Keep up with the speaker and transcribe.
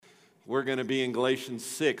We're going to be in Galatians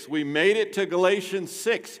 6. We made it to Galatians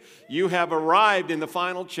 6. You have arrived in the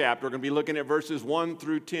final chapter. We're going to be looking at verses 1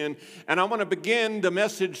 through 10. And I want to begin the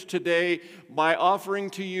message today by offering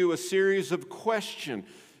to you a series of questions.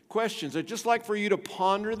 I'd just like for you to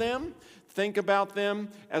ponder them, think about them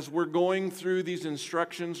as we're going through these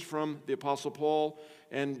instructions from the Apostle Paul,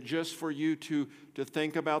 and just for you to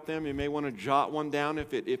think about them. You may want to jot one down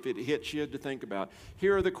if it hits you to think about.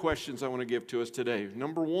 Here are the questions I want to give to us today.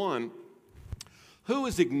 Number one, who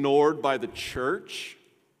is ignored by the church?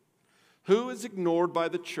 Who is ignored by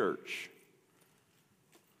the church?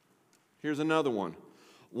 Here's another one.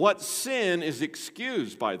 What sin is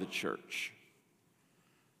excused by the church?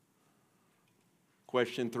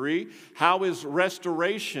 Question 3, how is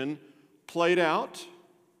restoration played out?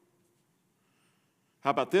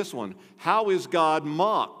 How about this one? How is God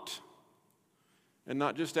mocked? And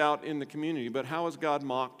not just out in the community, but how is God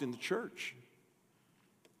mocked in the church?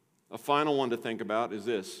 A final one to think about is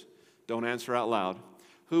this. Don't answer out loud.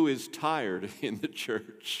 Who is tired in the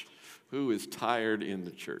church? Who is tired in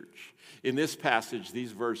the church? In this passage,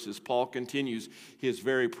 these verses, Paul continues his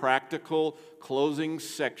very practical closing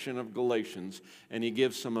section of Galatians, and he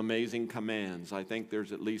gives some amazing commands. I think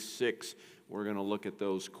there's at least 6. We're going to look at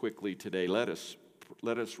those quickly today. Let us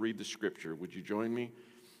read the scripture. Would you join me?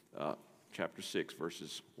 Chapter 6,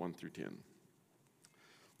 verses 1 through 10.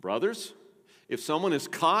 Brothers, if someone is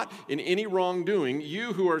caught in any wrongdoing,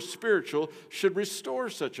 you who are spiritual should restore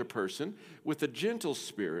such a person with a gentle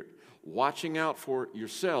spirit, watching out for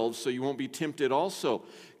yourselves so you won't be tempted also.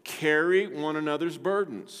 Carry one another's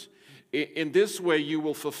burdens. In this way you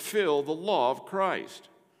will fulfill the law of Christ.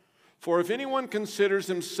 For if anyone considers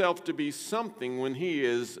himself to be something when he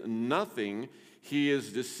is nothing, he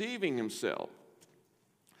is deceiving himself.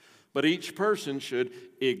 But each person should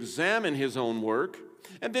examine his own work,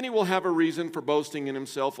 and then he will have a reason for boasting in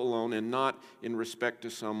himself alone and not in respect to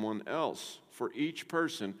someone else. For each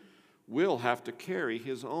person will have to carry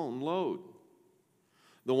his own load.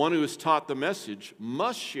 The one who is taught the message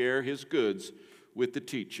must share his goods with the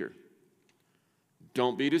teacher.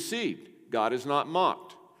 Don't be deceived. God is not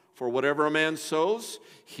mocked. For whatever a man sows,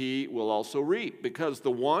 he will also reap, because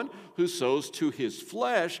the one who sows to his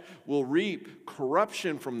flesh will reap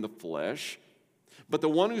corruption from the flesh, but the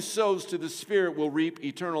one who sows to the Spirit will reap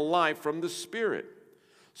eternal life from the Spirit.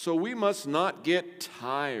 So we must not get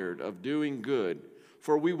tired of doing good,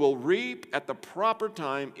 for we will reap at the proper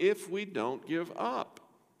time if we don't give up.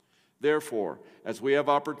 Therefore, as we have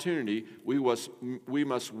opportunity, we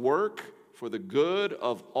must work for the good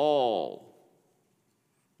of all.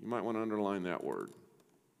 You might want to underline that word.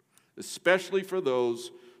 Especially for those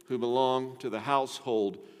who belong to the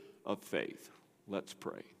household of faith. Let's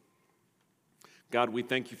pray. God, we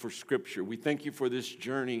thank you for Scripture. We thank you for this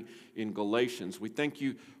journey in Galatians. We thank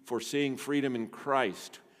you for seeing freedom in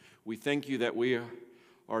Christ. We thank you that we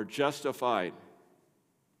are justified.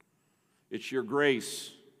 It's your grace.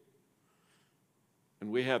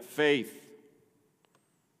 And we have faith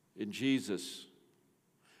in Jesus.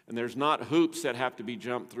 And there's not hoops that have to be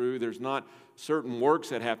jumped through. There's not certain works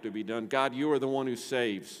that have to be done. God, you are the one who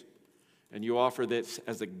saves. And you offer this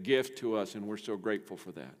as a gift to us, and we're so grateful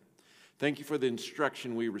for that. Thank you for the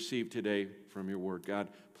instruction we received today from your word. God,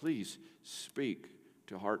 please speak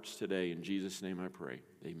to hearts today. In Jesus' name I pray.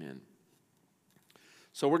 Amen.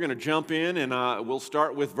 So we're going to jump in, and we'll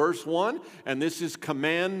start with verse 1. And this is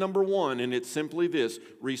command number 1, and it's simply this: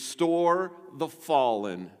 restore the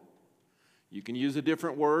fallen. You can use a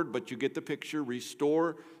different word, but you get the picture.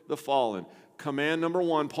 Restore the fallen. Command number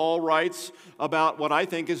 1, Paul writes about what I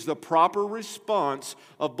think is the proper response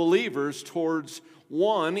of believers towards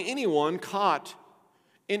anyone caught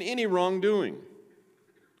in any wrongdoing.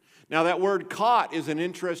 Now, that word caught is an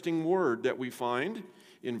interesting word that we find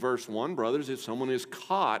in verse 1. Brothers, if someone is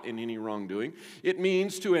caught in any wrongdoing, it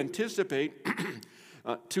means to anticipate,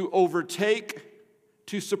 to overtake,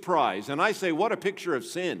 to surprise. And I say, what a picture of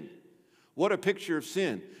sin. What a picture of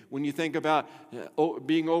sin when you think about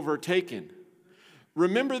being overtaken.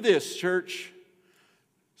 Remember this, church.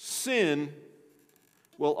 Sin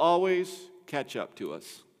will always catch up to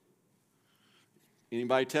us.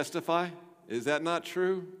 Anybody testify? Is that not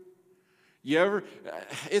true?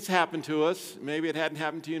 It's happened to us. Maybe it hadn't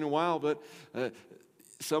happened to you in a while, but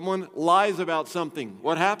someone lies about something.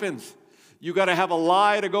 What happens? You got to have a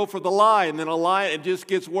lie to go for the lie, and then a lie, it just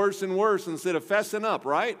gets worse and worse instead of fessing up,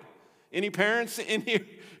 right? Any parents in here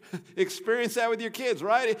experience that with your kids,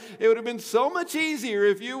 right? It would have been so much easier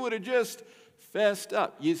if you would have just fessed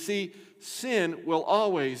up. You see, sin will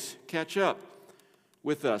always catch up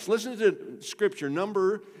with us. Listen to Scripture,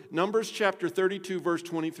 Numbers chapter 32, verse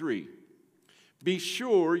 23. be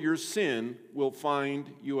sure your sin will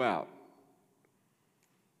find you out.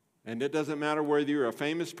 And it doesn't matter whether you're a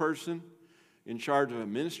famous person in charge of a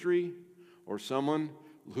ministry or someone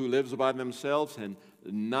who lives by themselves and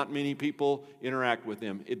not many people interact with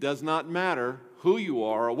them. It does not matter who you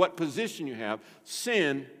are or what position you have.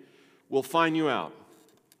 Sin will find you out.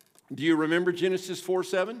 Do you remember Genesis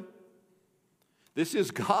 4:7? This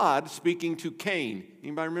is God speaking to Cain.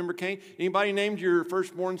 Anybody remember Cain? Anybody named your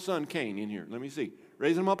firstborn son Cain in here? Let me see.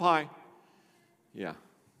 Raise him up high. Yeah.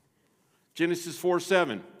 Genesis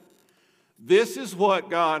 4:7. This is what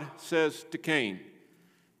God says to Cain.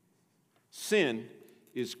 Sin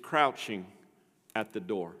is crouching at the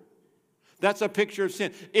door. That's a picture of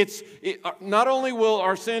sin. Not only will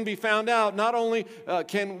our sin be found out, not only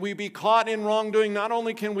can we be caught in wrongdoing, not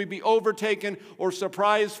only can we be overtaken or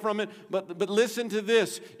surprised from it, but listen to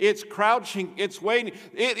this. It's crouching, it's waiting.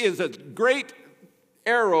 It is a great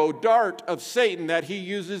arrow, dart of Satan that he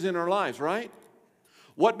uses in our lives, right?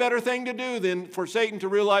 What better thing to do than for Satan to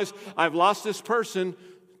realize, I've lost this person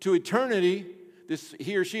to eternity.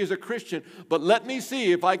 He or she is a Christian, but let me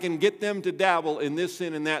see if I can get them to dabble in this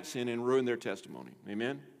sin and that sin and ruin their testimony.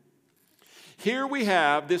 Amen? Here we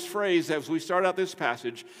have this phrase as we start out this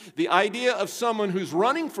passage, the idea of someone who's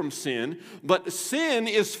running from sin, but sin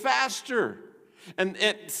is faster. And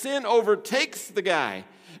sin overtakes the guy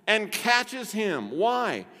and catches him.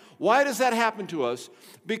 Why? Why does that happen to us?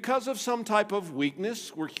 Because of some type of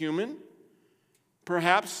weakness. We're human.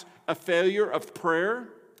 Perhaps a failure of prayer.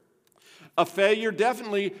 A failure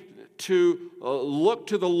definitely to look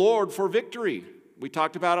to the Lord for victory. We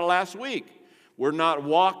talked about it last week. We're not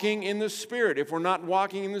walking in the Spirit. If we're not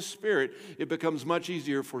walking in the Spirit, it becomes much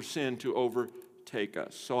easier for sin to overtake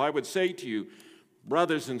us. So I would say to you,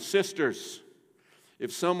 brothers and sisters,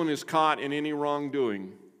 if someone is caught in any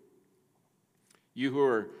wrongdoing, you who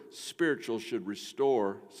are spiritual should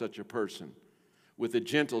restore such a person with a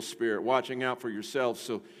gentle spirit, watching out for yourselves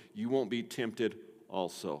so you won't be tempted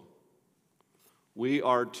also. We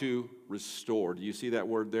are to restore. Do you see that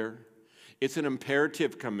word there? It's an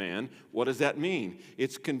imperative command. What does that mean?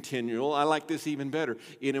 It's continual. I like this even better.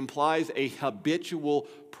 It implies a habitual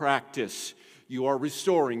practice. You are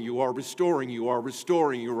restoring, you are restoring, you are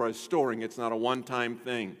restoring, you are restoring. It's not a one-time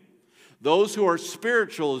thing. Those who are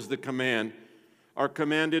spiritual is the command, are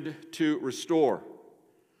commanded to restore.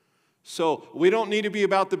 So we don't need to be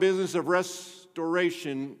about the business of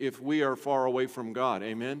restoration if we are far away from God.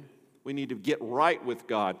 Amen? We need to get right with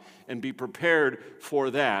God and be prepared for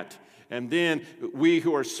that. And then we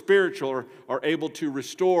who are spiritual are able to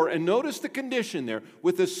restore. And notice the condition there.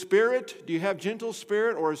 With a spirit, do you have gentle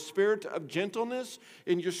spirit or a spirit of gentleness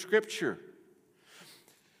in your scripture?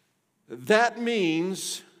 That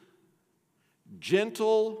means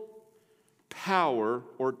gentle power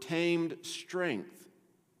or tamed strength.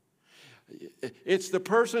 It's the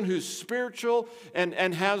person who's spiritual and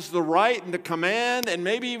has the right and the command and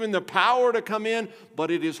maybe even the power to come in,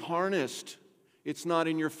 but it is harnessed. It's not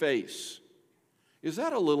in your face. Is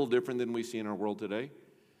that a little different than we see in our world today?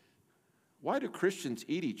 Why do Christians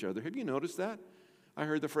eat each other? Have you noticed that? I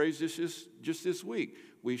heard the phrase just this week.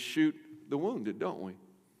 We shoot the wounded, don't we?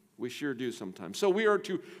 We sure do sometimes. So we are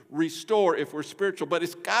to restore if we're spiritual, but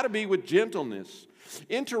it's got to be with gentleness.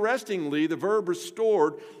 Interestingly, the verb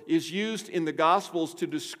restored is used in the Gospels to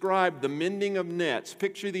describe the mending of nets.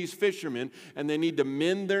 Picture these fishermen, and they need to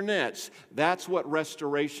mend their nets. That's what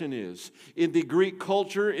restoration is. In the Greek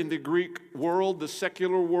culture, in the Greek world, the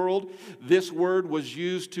secular world, this word was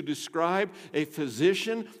used to describe a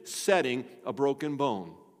physician setting a broken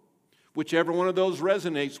bone. Whichever one of those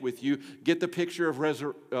resonates with you, get the picture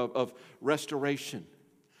of restoration.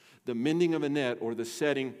 The mending of a net or the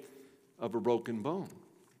setting of a broken bone.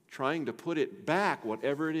 Trying to put it back,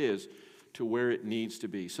 whatever it is, to where it needs to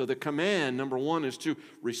be. So the command, number one, is to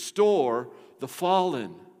restore the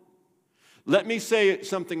fallen. Let me say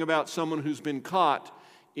something about someone who's been caught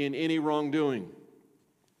in any wrongdoing.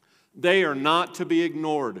 They are not to be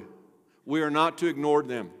ignored. We are not to ignore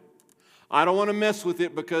them. I don't want to mess with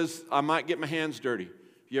it because I might get my hands dirty.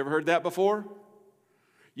 You ever heard that before?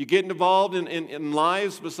 You get involved in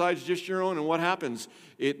lives besides just your own, and what happens?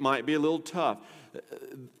 It might be a little tough.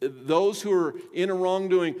 Those who are in a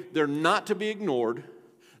wrongdoing, they're not to be ignored.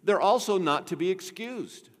 They're also not to be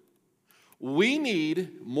excused. We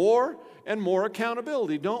need more and more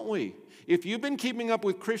accountability, don't we? If you've been keeping up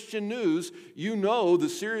with Christian news, you know the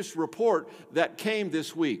serious report that came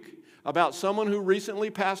this week about someone who recently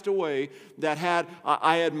passed away that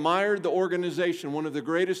I admired the organization, one of the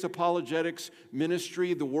greatest apologetics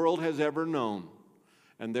ministry the world has ever known.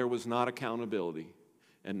 And there was not accountability.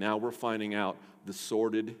 And now we're finding out the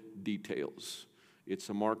sordid details. It's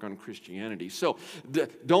a mark on Christianity. So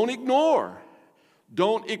don't ignore,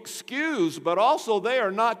 don't excuse, but also they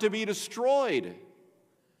are not to be destroyed.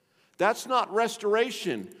 That's not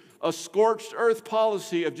restoration, a scorched earth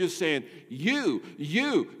policy of just saying, you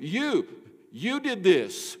did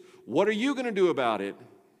this. What are you going to do about it?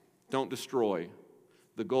 Don't destroy.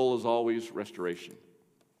 The goal is always restoration.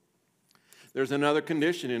 There's another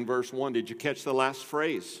condition in verse 1. Did you catch the last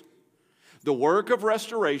phrase? The work of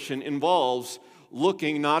restoration involves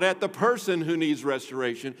looking not at the person who needs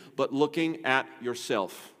restoration, but looking at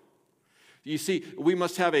yourself. You see, we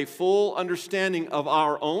must have a full understanding of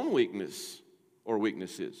our own weakness or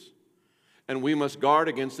weaknesses, and we must guard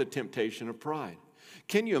against the temptation of pride.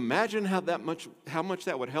 Can you imagine how much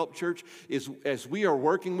that would help, church, is as we are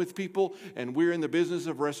working with people and we're in the business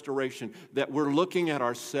of restoration, that we're looking at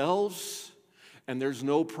ourselves and there's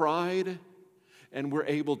no pride, and we're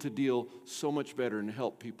able to deal so much better and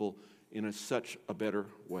help people in such a better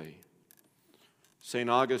way. St.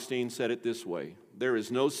 Augustine said it this way: there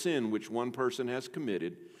is no sin which one person has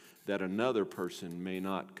committed that another person may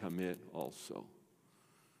not commit also.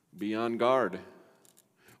 Be on guard.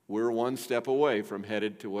 We're one step away from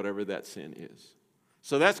headed to whatever that sin is.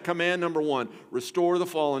 So that's command number 1, restore the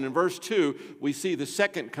fallen. In verse 2, we see the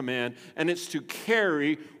second command, and it's to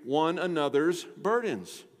carry one another's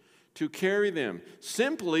burdens. To carry them.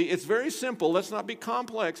 Simply, it's very simple. Let's not be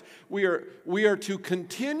complex. We are to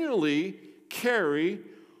continually carry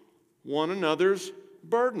one another's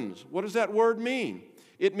burdens. What does that word mean?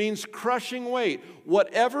 It means crushing weight.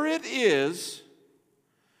 Whatever it is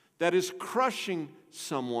that is crushing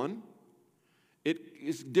someone, it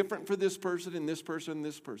is different for this person and this person and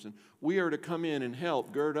this person. We are to come in and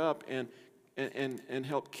help gird up and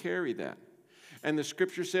help carry that. And the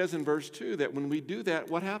scripture says in verse 2 that when we do that,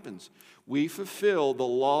 what happens? We fulfill the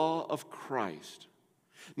law of Christ.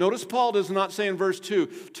 Notice Paul does not say in verse 2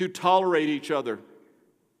 to tolerate each other.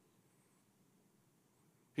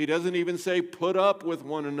 He doesn't even say put up with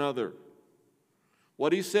one another.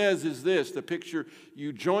 What he says is this, the picture: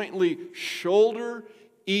 you jointly shoulder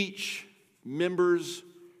each member's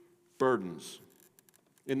burdens.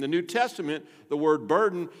 In the New Testament, the word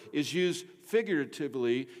burden is used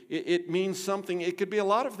figuratively. It means something, it could be a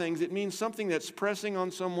lot of things. It means something that's pressing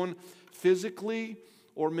on someone physically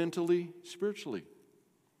or mentally, spiritually.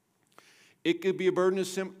 It could be a burden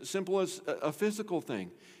as simple as a physical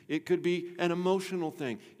thing. It could be an emotional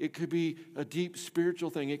thing. It could be a deep spiritual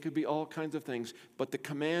thing. It could be all kinds of things. But the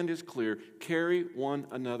command is clear: carry one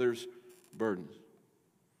another's burdens.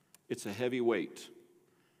 It's a heavy weight.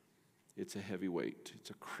 It's a heavy weight. It's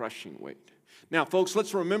a crushing weight. Now, folks,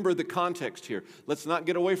 let's remember the context here. Let's not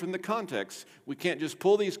get away from the context. We can't just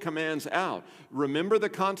pull these commands out. Remember the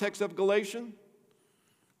context of Galatians?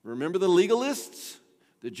 Remember the legalists?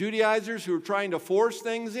 The Judaizers who are trying to force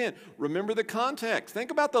things in. Remember the context.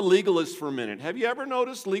 Think about the legalists for a minute. Have you ever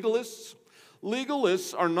noticed legalists?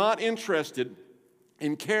 Legalists are not interested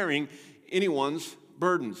in carrying anyone's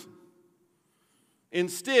burdens.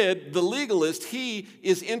 Instead, the legalist, he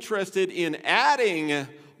is interested in adding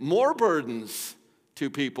more burdens to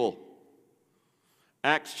people.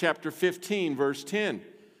 Acts chapter 15, verse 10.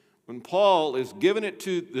 When Paul is giving it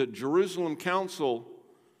to the Jerusalem council,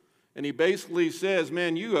 and he basically says,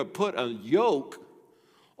 man, you have put a yoke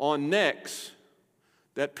on necks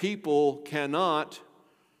that people cannot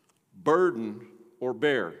burden or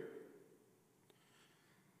bear.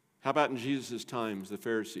 How about in Jesus' times, the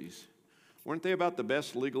Pharisees? Weren't they about the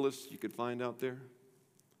best legalists you could find out there?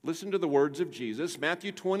 Listen to the words of Jesus.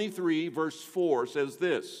 Matthew 23, verse 4 says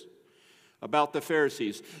this about the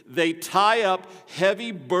Pharisees: they tie up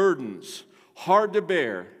heavy burdens, hard to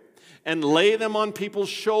bear, and lay them on people's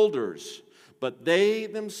shoulders, but they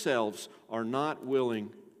themselves are not willing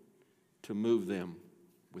to move them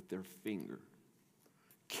with their finger.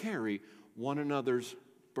 Carry one another's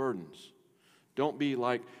burdens. Don't be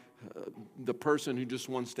like the person who just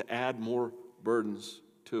wants to add more burdens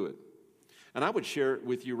to it. And I would share it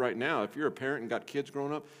with you right now. If you're a parent and got kids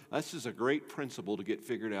growing up, this is a great principle to get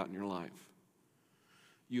figured out in your life.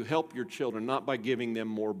 You help your children not by giving them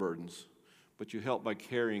more burdens, but you help by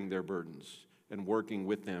carrying their burdens and working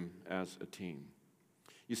with them as a team.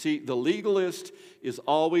 You see, the legalist is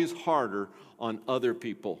always harder on other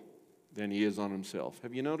people than he is on himself.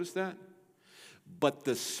 Have you noticed that? But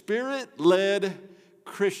the Spirit-led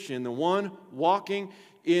Christian, the one walking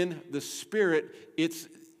in the Spirit, it's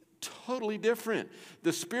totally different.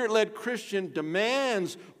 The Spirit-led Christian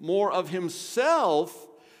demands more of himself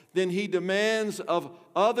than he demands of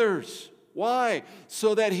others. Why?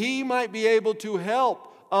 So that he might be able to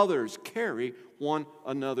help others carry one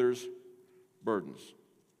another's burdens.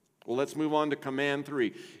 Well, let's move on to command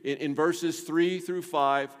 3. In verses 3 through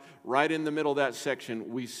 5, right in the middle of that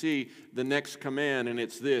section, we see the next command, and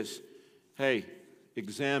it's this. Hey,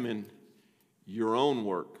 examine your own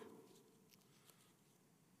work.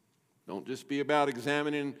 Don't just be about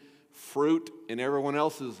examining fruit in everyone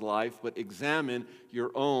else's life, but examine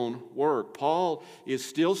your own work. Paul is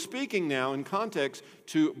still speaking now in context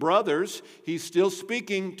to brothers. He's still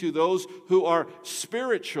speaking to those who are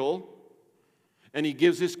spiritual, and he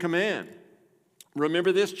gives this command.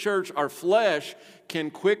 Remember this, church, our flesh can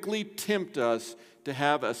quickly tempt us to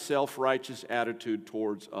have a self-righteous attitude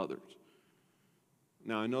towards others.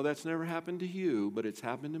 Now, I know that's never happened to you, but it's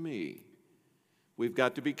happened to me. We've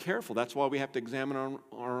got to be careful. That's why we have to examine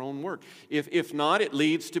our own work. If not, it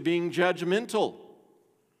leads to being judgmental.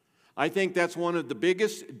 I think that's one of the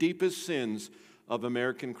biggest, deepest sins of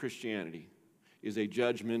American Christianity, is a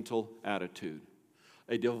judgmental attitude,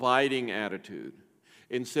 a dividing attitude.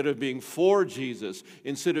 Instead of being for Jesus,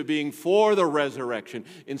 instead of being for the resurrection,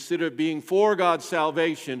 instead of being for God's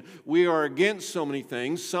salvation, we are against so many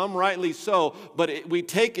things, some rightly so, but we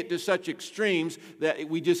take it to such extremes that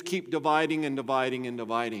we just keep dividing and dividing and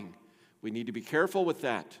dividing. We need to be careful with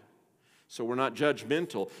that so we're not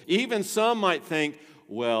judgmental. Even some might think,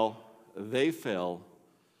 well, they fell,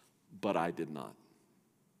 but I did not.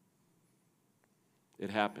 It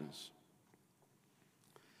happens.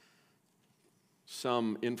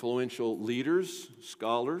 Some influential leaders,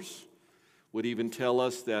 scholars, would even tell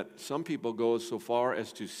us that some people go so far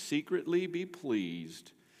as to secretly be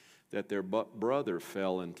pleased that their brother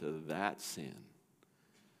fell into that sin.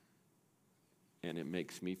 And it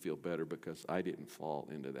makes me feel better because I didn't fall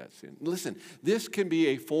into that sin. Listen, this can be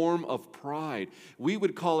a form of pride. We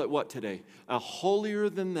would call it what today? A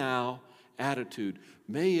holier-than-thou attitude.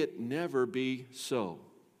 May it never be so.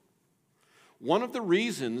 One of the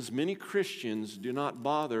reasons many Christians do not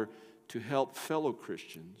bother to help fellow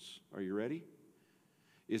Christians, are you ready?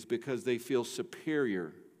 Is because they feel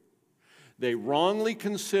superior. They wrongly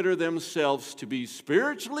consider themselves to be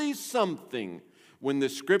spiritually something when the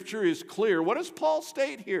Scripture is clear. What does Paul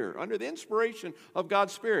state here under the inspiration of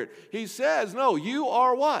God's Spirit? He says, no, you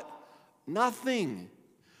are what? Nothing.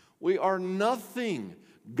 We are nothing.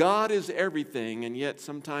 God is everything, and yet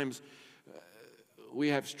sometimes we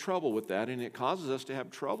have trouble with that, and it causes us to have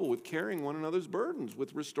trouble with carrying one another's burdens,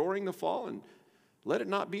 with restoring the fallen. Let it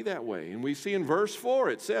not be that way. And we see in verse 4,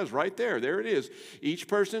 it says right there it is. Each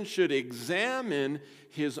person should examine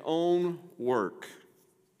his own work.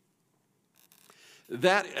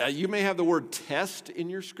 That you may have the word test in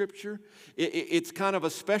your scripture. It's kind of a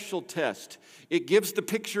special test. It gives the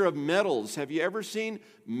picture of metals. Have you ever seen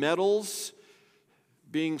metals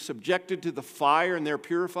being subjected to the fire and they're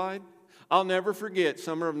purified? I'll never forget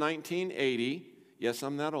summer of 1980. Yes,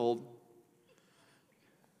 I'm that old.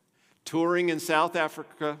 Touring in South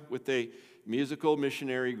Africa with a musical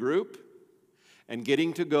missionary group and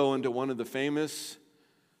getting to go into one of the famous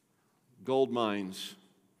gold mines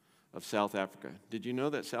of South Africa. Did you know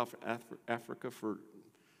that South Africa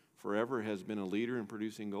forever has been a leader in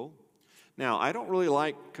producing gold? Now, I don't really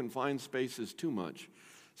like confined spaces too much,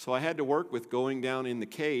 so I had to work with going down in the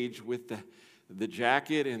cage with the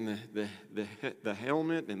jacket and the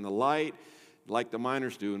helmet and the light like the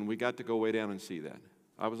miners do, and we got to go way down and see that.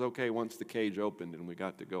 I was okay once the cage opened and we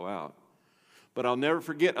got to go out. But I'll never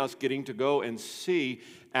forget us getting to go and see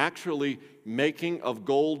actually making of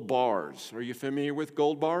gold bars. Are you familiar with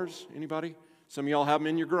gold bars? Anybody? Some of y'all have them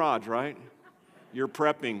in your garage, right? You're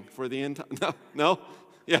prepping for the end time. No?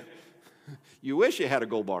 Yeah. You wish you had a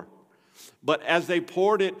gold bar. But as they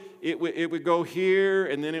poured it, it would go here,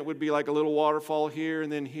 and then it would be like a little waterfall here,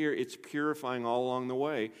 and then here. It's purifying all along the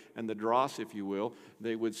way. And the dross, if you will,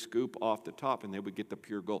 they would scoop off the top, and they would get the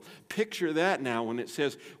pure gold. Picture that now when it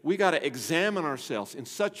says we got to examine ourselves in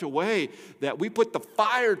such a way that we put the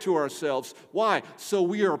fire to ourselves. Why? So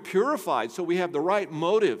we are purified, so we have the right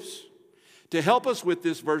motives. To help us with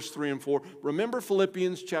this, verse 3 and 4, remember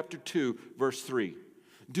Philippians chapter 2, verse 3.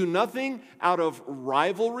 Do nothing out of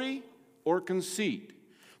rivalry or conceit,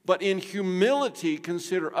 but in humility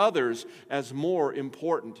consider others as more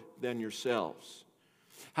important than yourselves.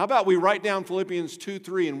 How about we write down Philippians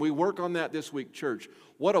 2:3 and we work on that this week, church?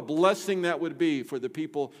 What a blessing that would be for the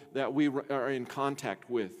people that we are in contact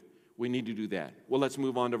with. We need to do that. Well, let's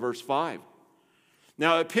move on to verse 5.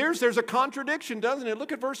 Now, it appears there's a contradiction, doesn't it?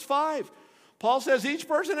 Look at verse 5. Paul says each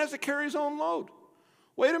person has to carry his own load.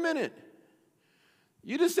 Wait a minute.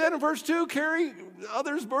 You just said in verse 2, carry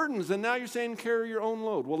others' burdens, and now you're saying carry your own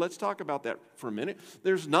load. Well, let's talk about that for a minute.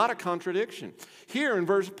 There's not a contradiction. Here in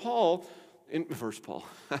verse Paul,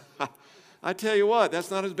 I tell you what, that's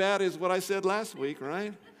not as bad as what I said last week,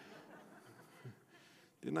 right?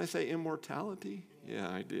 Didn't I say immortality? Yeah,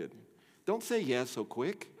 I did. Don't say yes so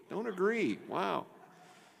quick. Don't agree. Wow.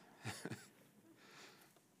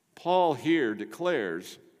 Paul here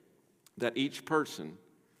declares that each person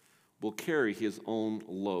will carry his own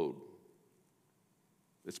load.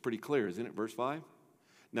 It's pretty clear, isn't it? Verse 5.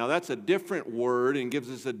 Now that's a different word and gives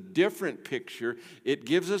us a different picture. It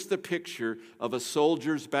gives us the picture of a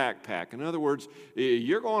soldier's backpack. In other words,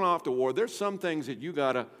 you're going off to war. There's some things that you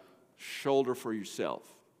got to shoulder for yourself.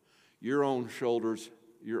 Your own shoulders,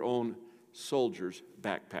 your own soldier's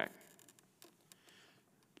backpack.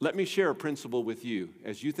 Let me share a principle with you.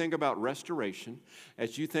 As you think about restoration,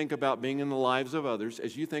 as you think about being in the lives of others,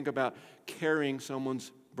 as you think about carrying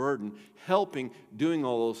someone's burden, helping, doing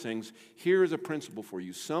all those things, here is a principle for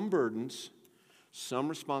you. Some burdens, some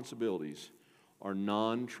responsibilities are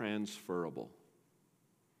non-transferable.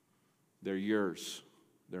 They're yours.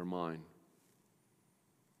 They're mine.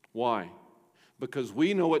 Why? Because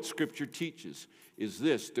we know what Scripture teaches is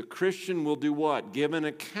this. The Christian will do what? Give an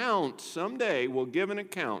account. Someday we'll give an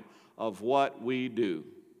account of what we do.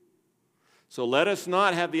 So let us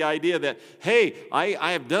not have the idea that, hey,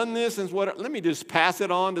 I have done this and what, let me just pass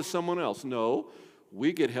it on to someone else. No,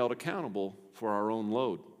 we get held accountable for our own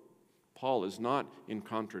load. Paul is not in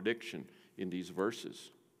contradiction in these verses.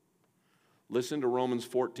 Listen to Romans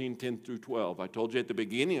 14, 10 through 12. I told you at the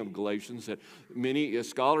beginning of Galatians that many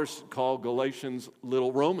scholars call Galatians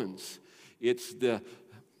little Romans. It's the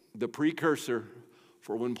precursor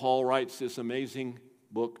for when Paul writes this amazing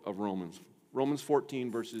book of Romans. Romans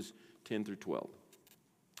 14, verses 10 through 12.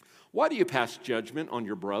 Why do you pass judgment on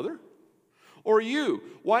your brother? Or you,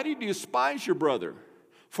 why do you despise your brother?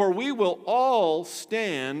 For we will all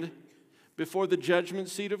stand before the judgment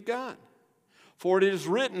seat of God. For it is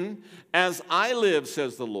written, as I live,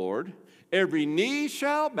 says the Lord, every knee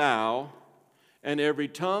shall bow and every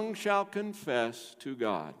tongue shall confess to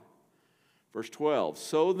God. Verse 12,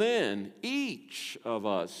 so then each of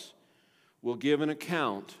us will give an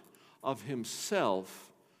account of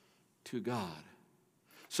himself to God.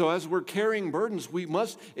 So as we're carrying burdens, we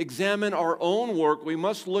must examine our own work. We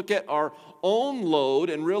must look at our own load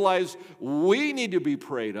and realize we need to be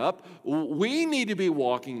prayed up. We need to be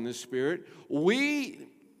walking in the Spirit. We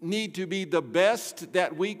need to be the best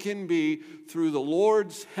that we can be through the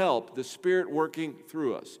Lord's help, the Spirit working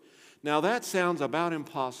through us. Now that sounds about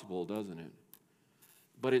impossible, doesn't it?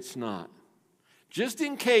 But it's not. Just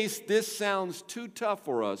in case this sounds too tough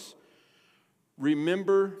for us,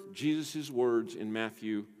 remember Jesus' words in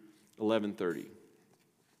Matthew 11:30.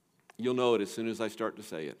 You'll know it as soon as I start to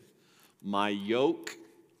say it. My yoke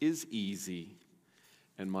is easy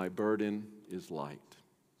and my burden is light.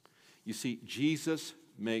 You see, Jesus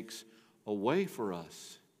makes a way for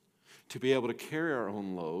us to be able to carry our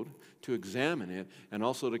own load, to examine it, and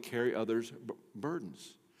also to carry others'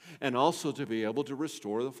 burdens, and also to be able to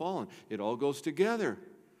restore the fallen. It all goes together.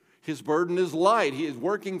 His burden is light. He is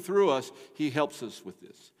working through us. He helps us with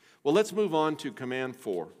this. Well, let's move on to command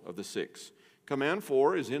 4 of the 6. Command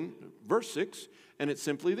 4 is in verse 6, and it's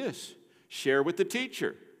simply this. Share with the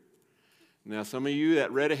teacher. Now, some of you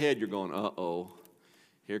that read ahead, you're going, uh-oh,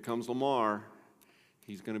 here comes Lamar.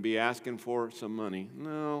 He's going to be asking for some money.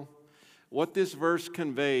 No. What this verse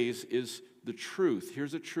conveys is the truth.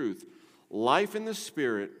 Here's the truth. Life in the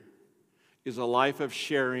Spirit is a life of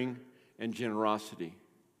sharing and generosity.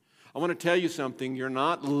 I want to tell you something. You're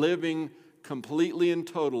not living completely and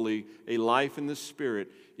totally a life in the Spirit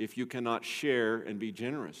if you cannot share and be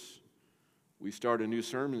generous. We start a new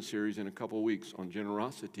sermon series in a couple of weeks on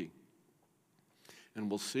generosity. And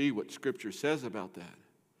we'll see what Scripture says about that.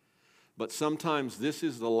 But sometimes this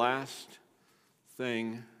is the last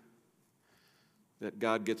thing that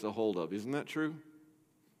God gets a hold of. Isn't that true?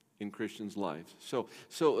 In Christians' lives. So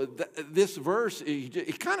this verse,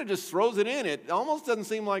 it kind of just throws it in. It almost doesn't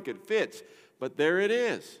seem like it fits, but there it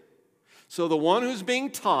is. So the one who's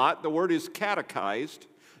being taught, the word is catechized,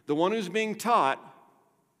 the one who's being taught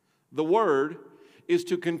the word is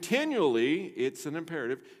to continually, it's an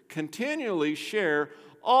imperative, continually share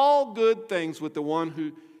all good things with the one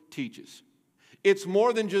who teaches. It's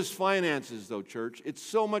more than just finances, though, church. It's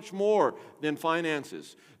so much more than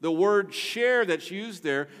finances. The word share that's used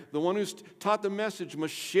there, the one who's taught the message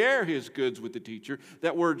must share his goods with the teacher.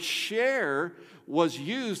 That word share was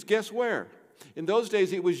used, guess where? In those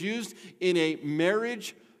days, it was used in a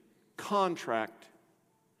marriage contract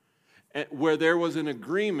where there was an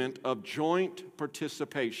agreement of joint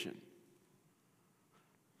participation.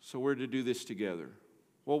 So we're to do this together.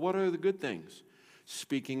 Well, what are the good things?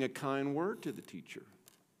 Speaking a kind word to the teacher,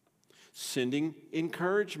 sending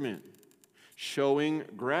encouragement, showing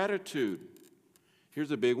gratitude.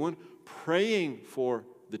 Here's a big one, praying for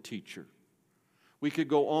the teacher. We could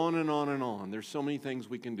go on and on and on. There's so many things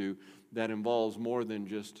we can do that involves more than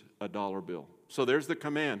just a dollar bill. So there's the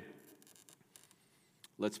command.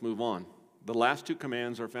 Let's move on. The last two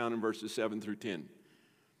commands are found in verses 7 through 10.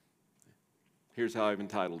 Here's how I've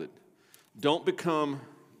entitled it. Don't become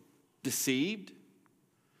deceived.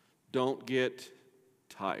 Don't get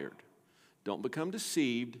tired. Don't become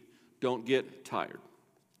deceived. Don't get tired.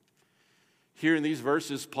 Here in these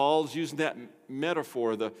verses, Paul's using that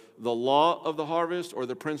metaphor, the law of the harvest or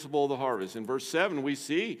the principle of the harvest. In verse 7, we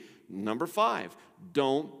see number 5,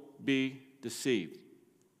 don't be deceived.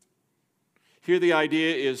 Here the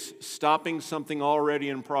idea is stopping something already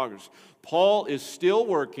in progress. Paul is still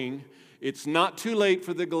working. It's not too late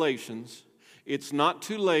for the Galatians. It's not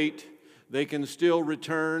too late. They can still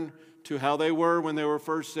return to how they were when they were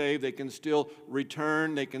first saved. They can still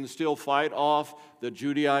return. They can still fight off the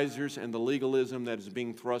Judaizers and the legalism that is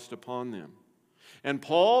being thrust upon them. And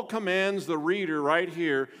Paul commands the reader right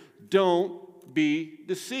here, don't be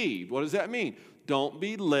deceived. What does that mean? Don't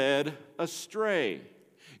be led astray.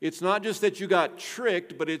 It's not just that you got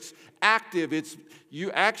tricked, but it's active. It's you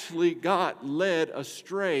actually got led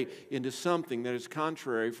astray into something that is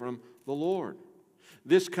contrary from the Lord.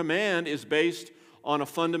 This command is based on a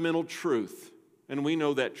fundamental truth, and we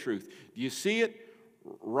know that truth. Do you see it?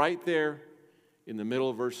 Right there in the middle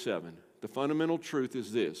of verse 7. The fundamental truth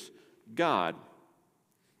is this: God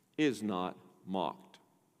is not mocked.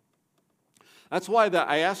 That's why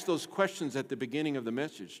I asked those questions at the beginning of the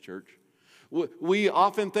message, church. We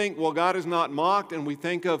often think, well, God is not mocked, and we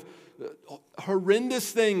think of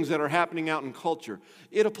horrendous things that are happening out in culture.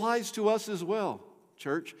 It applies to us as well,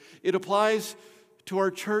 church. It applies to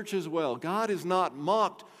our church as well. God is not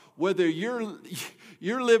mocked whether you're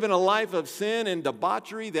living a life of sin and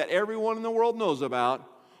debauchery that everyone in the world knows about,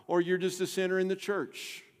 or you're just a sinner in the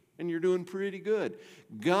church and you're doing pretty good.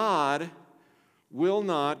 God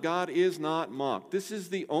is not mocked. This is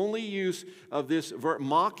the only use of this verb,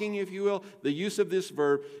 mocking, if you will, the use of this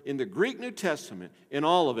verb in the Greek New Testament, in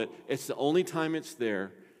all of it. It's the only time it's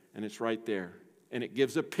there, and it's right there. And it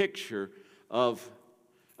gives a picture of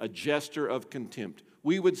a gesture of contempt.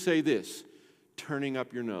 We would say this, turning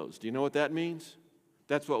up your nose. Do you know what that means?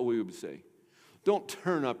 That's what we would say. Don't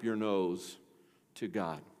turn up your nose to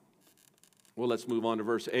God. Well, let's move on to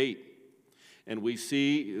verse 8. And we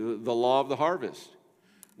see the law of the harvest.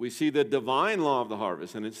 We see the divine law of the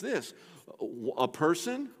harvest. And it's this: a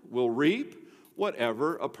person will reap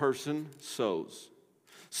whatever a person sows.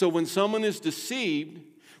 So when someone is deceived,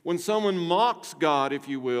 when someone mocks God, if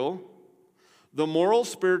you will, the moral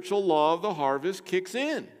spiritual law of the harvest kicks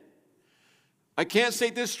in. I can't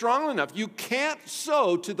state this strongly enough. You can't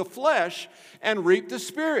sow to the flesh and reap the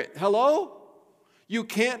spirit. Hello? You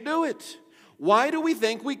can't do it. Why do we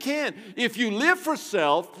think we can? If you live for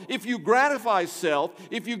self, if you gratify self,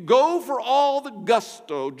 if you go for all the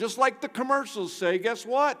gusto, just like the commercials say, guess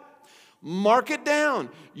what? Mark it down.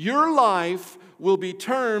 Your life will be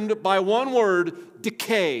termed by one word: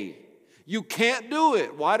 decay. You can't do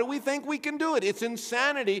it. Why do we think we can do it? It's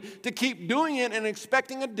insanity to keep doing it and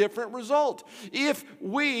expecting a different result. If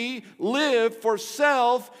we live for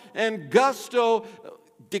self and gusto,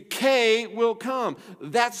 decay will come.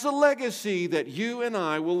 That's the legacy that you and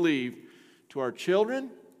I will leave to our children,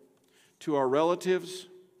 to our relatives,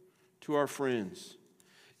 to our friends.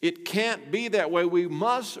 It can't be that way. We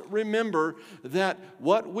must remember that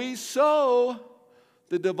what we sow,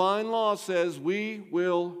 the divine law says we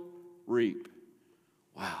will reap.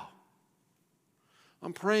 Wow.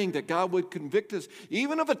 I'm praying that God would convict us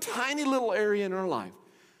even of a tiny little area in our life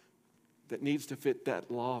that needs to fit that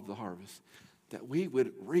law of the harvest, that we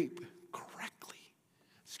would reap correctly.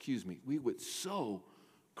 We would sow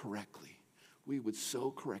correctly. We would sow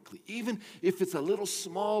correctly. Even if it's a little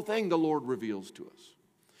small thing the Lord reveals to us.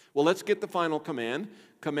 Well, let's get the final command.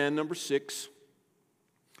 Command number 6.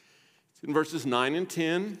 It's in verses 9 and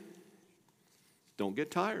 10. Don't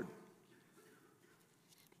get tired.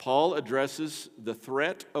 Paul addresses the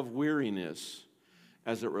threat of weariness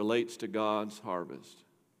as it relates to God's harvest.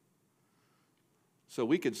 So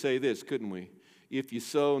we could say this, couldn't we? If you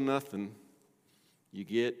sow nothing, you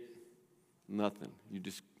get nothing. You're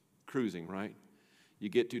just cruising, right? You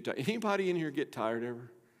get too tired. Anybody in here get tired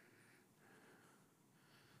ever?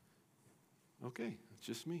 Okay, it's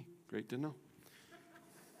just me. Great to know.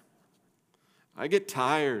 I get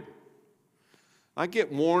tired. I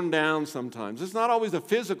get worn down sometimes. It's not always a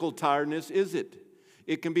physical tiredness, is it?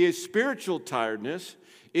 It can be a spiritual tiredness.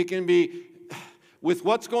 It can be, with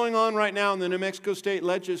what's going on right now in the New Mexico State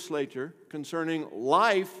Legislature concerning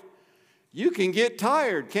life, you can get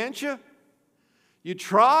tired, can't you? You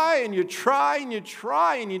try and you try and you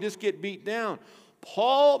try and you just get beat down.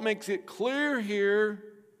 Paul makes it clear here,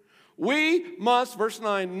 we must, verse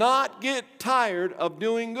 9, not get tired of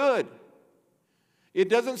doing good. It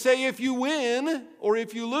doesn't say if you win or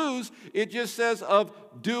if you lose. It just says of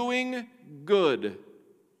doing good.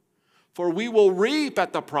 For we will reap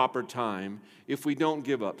at the proper time if we don't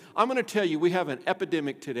give up. I'm going to tell you, we have an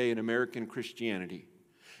epidemic today in American Christianity.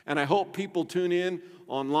 And I hope people tune in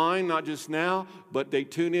online, not just now, but they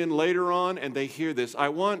tune in later on and they hear this. I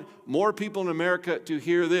want more people in America to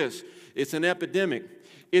hear this. It's an epidemic.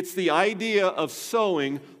 It's the idea of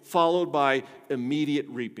sowing followed by immediate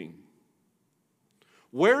reaping.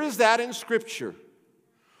 Where is that in Scripture?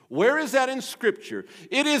 Where is that in Scripture?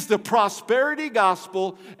 It is the prosperity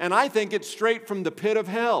gospel, and I think it's straight from the pit of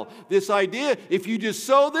hell. This idea, if you just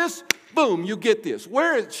sow this, boom, you get this.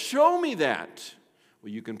 Where is, show me that.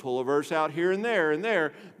 Well, you can pull a verse out here and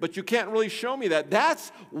there, but you can't really show me that.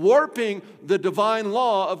 That's warping the divine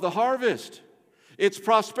law of the harvest. It's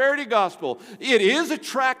prosperity gospel. It is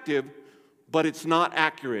attractive, but it's not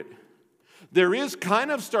accurate. There is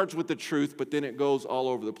kind of starts with the truth, but then it goes all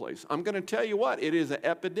over the place. I'm going to tell you what, it is an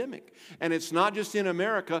epidemic. And it's not just in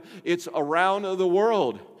America, it's around the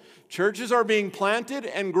world. Churches are being planted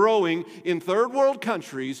and growing in third world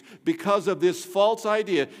countries because of this false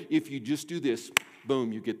idea. If you just do this,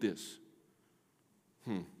 boom, you get this.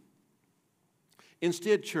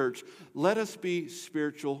 Instead, church, let us be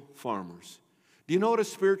spiritual farmers. Do you know what a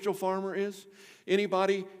spiritual farmer is?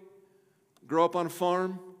 Anybody grow up on a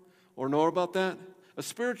farm? Or know about that? A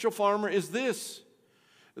spiritual farmer is this.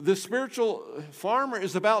 The spiritual farmer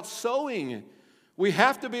is about sowing. We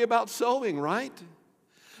have to be about sowing, right?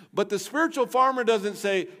 But the spiritual farmer doesn't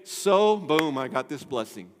say, sow, boom, I got this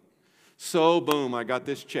blessing. Sow, boom, I got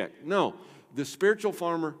this check. No, the spiritual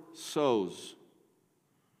farmer sows.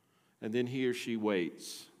 And then he or she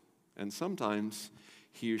waits. And sometimes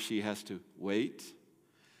he or she has to wait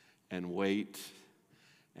and wait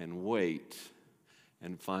and wait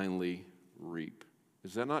and finally reap.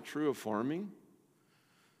 Is that not true of farming?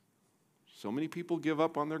 So many people give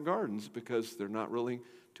up on their gardens because they're not willing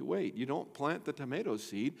to wait. You don't plant the tomato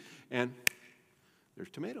seed and there's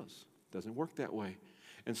tomatoes. It doesn't work that way.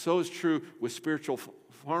 And so is true with spiritual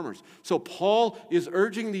farmers. So Paul is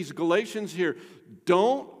urging these Galatians here,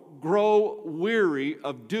 don't grow weary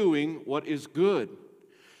of doing what is good.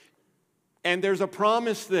 And there's a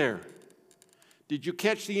promise there. Did you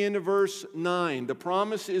catch the end of verse 9? The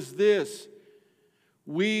promise is this: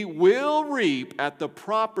 we will reap at the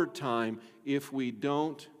proper time if we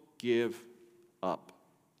don't give up.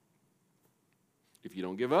 If you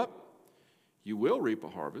don't give up, you will reap a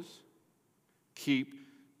harvest. Keep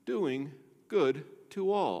doing good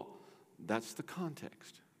to all. That's the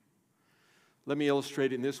context. Let me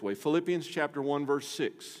illustrate it in this way. Philippians chapter 1, verse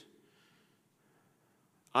 6.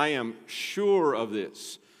 I am sure of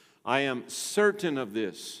this. I am certain of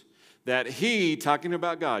this, that he, talking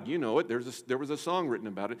about God, you know it, there was a song written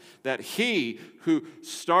about it, that he who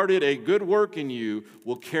started a good work in you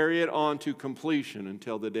will carry it on to completion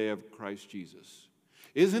until the day of Christ Jesus.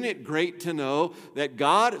 Isn't it great to know that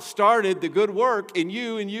God started the good work in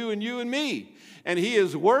you and you and you and me? And he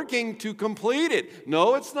is working to complete it.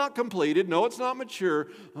 No, it's not completed. No, it's not mature.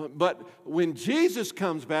 But when Jesus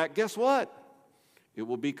comes back, guess what? It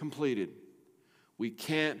will be completed. We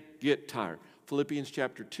can't get tired. Philippians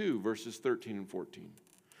chapter 2, verses 13 and 14.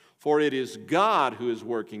 For it is God who is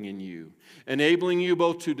working in you, enabling you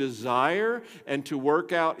both to desire and to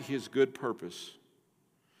work out his good purpose.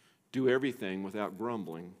 Do everything without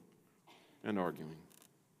grumbling and arguing.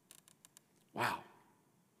 Wow.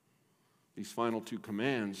 These final two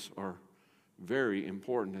commands are very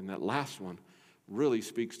important, and that last one really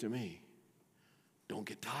speaks to me. Don't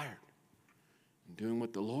get tired in doing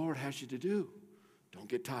what the Lord has you to do. Don't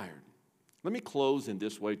get tired. Let me close in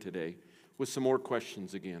this way today with some more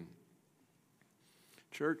questions again.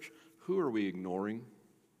 Church, who are we ignoring?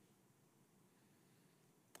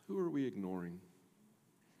 Who are we ignoring?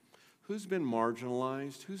 Who's been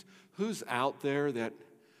marginalized? Who's out there that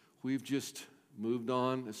we've just moved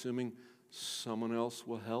on, assuming someone else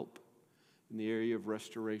will help in the area of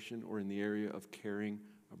restoration or in the area of carrying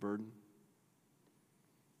a burden?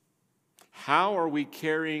 How are we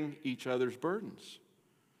carrying each other's burdens?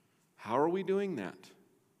 How are we doing that?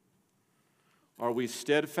 Are we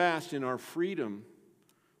steadfast in our freedom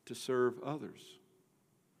to serve others?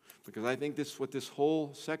 Because I think this is what this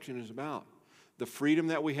whole section is about. The freedom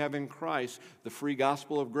that we have in Christ, the free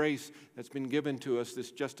gospel of grace that's been given to us, this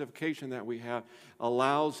justification that we have,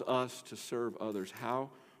 allows us to serve others. How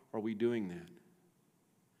are we doing that?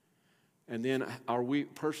 And then are we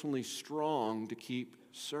personally strong to keep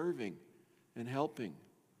serving and helping?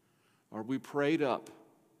 Are we prayed up?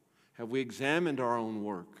 Have we examined our own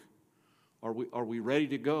work? Are we ready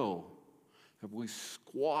to go? Have we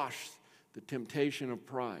squashed the temptation of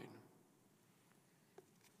pride?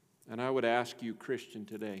 And I would ask you, Christian,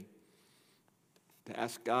 today, to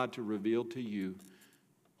ask God to reveal to you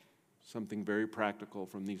something very practical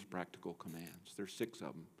from these practical commands. There's 6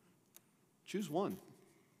 of them. Choose 1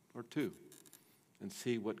 or 2 and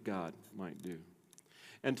see what God might do.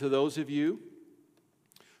 And to those of you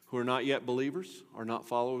who are not yet believers, are not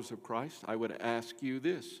followers of Christ, I would ask you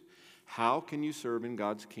this: how can you serve in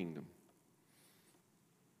God's kingdom?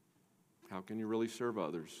 How can you really serve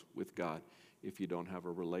others with God if you don't have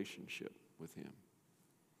a relationship with Him?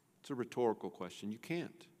 It's a rhetorical question. You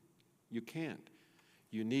can't. You can't.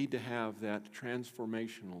 You need to have that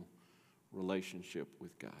transformational relationship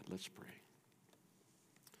with God. Let's pray.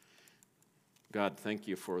 God, thank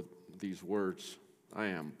you for these words. I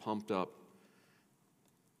am pumped up.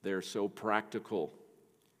 They're so practical.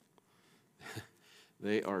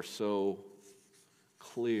 They are so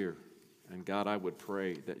clear. And God, I would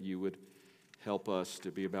pray that you would help us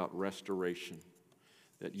to be about restoration,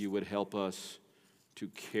 that you would help us to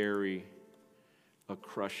carry a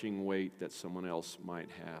crushing weight that someone else might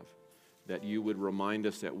have, that you would remind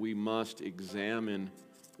us that we must examine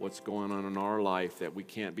what's going on in our life, that we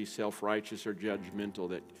can't be self-righteous or judgmental,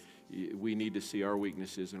 that we need to see our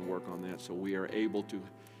weaknesses and work on that so we are able to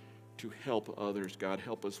help others. God,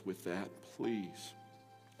 help us with that, please,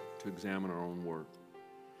 to examine our own work.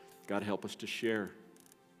 God, help us to share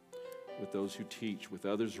with those who teach, with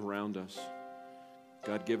others around us.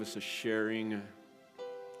 God, give us a sharing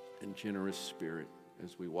and generous spirit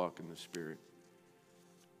as we walk in the Spirit.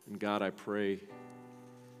 And God, I pray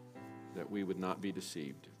that we would not be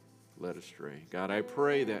deceived, led astray. God, I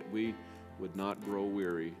pray that we would not grow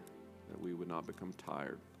weary, that we would not become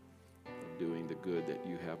tired of doing the good that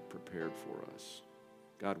you have prepared for us.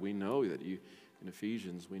 God, we know that you, in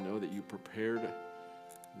Ephesians, we know that you prepared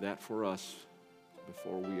that for us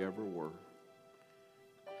before we ever were.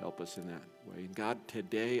 Help us in that way. And God,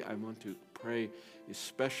 today I want to pray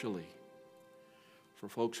especially for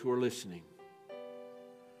folks who are listening,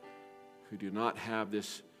 who do not have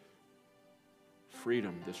this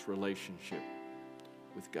freedom, this relationship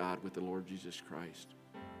with God, with the Lord Jesus Christ.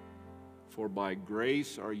 For by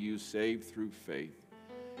grace are you saved through faith,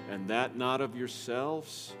 and that not of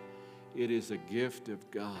yourselves, it is a gift of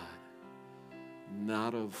God,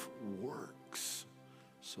 not of works,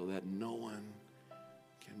 so that no one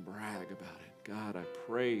can brag about it. God, I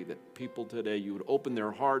pray that people today, you would open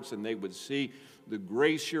their hearts and they would see the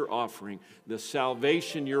grace you're offering, the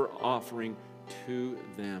salvation you're offering to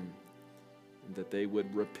them, and that they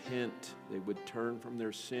would repent, they would turn from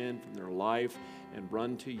their sin, from their life, and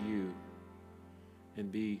run to you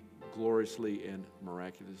and be gloriously and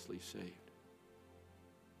miraculously saved.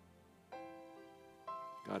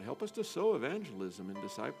 God, help us to sow evangelism and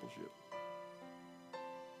discipleship,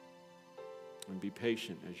 and be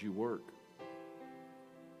patient as you work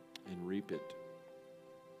and reap it.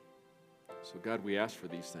 So God, we ask for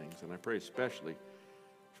these things, and I pray especially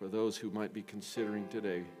for those who might be considering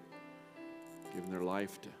today giving their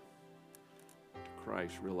life to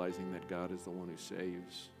Christ, realizing that God is the one who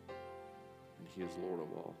saves and He is Lord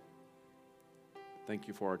of all. Thank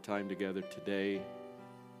you for our time together today.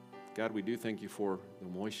 God, we do thank you for the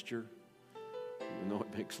moisture, even though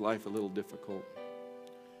it makes life a little difficult.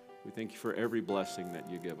 We thank you for every blessing that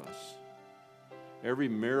you give us, every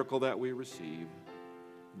miracle that we receive,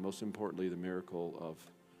 and most importantly, the miracle of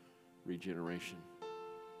regeneration,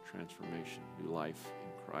 transformation, new life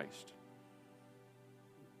in Christ.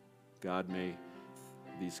 God, may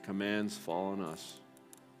these commands fall on us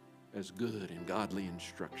as good and godly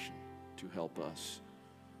instruction to help us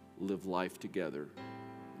live life together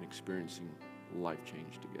and experiencing life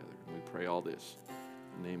change together. And we pray all this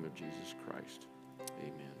in the name of Jesus Christ.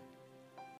 Amen.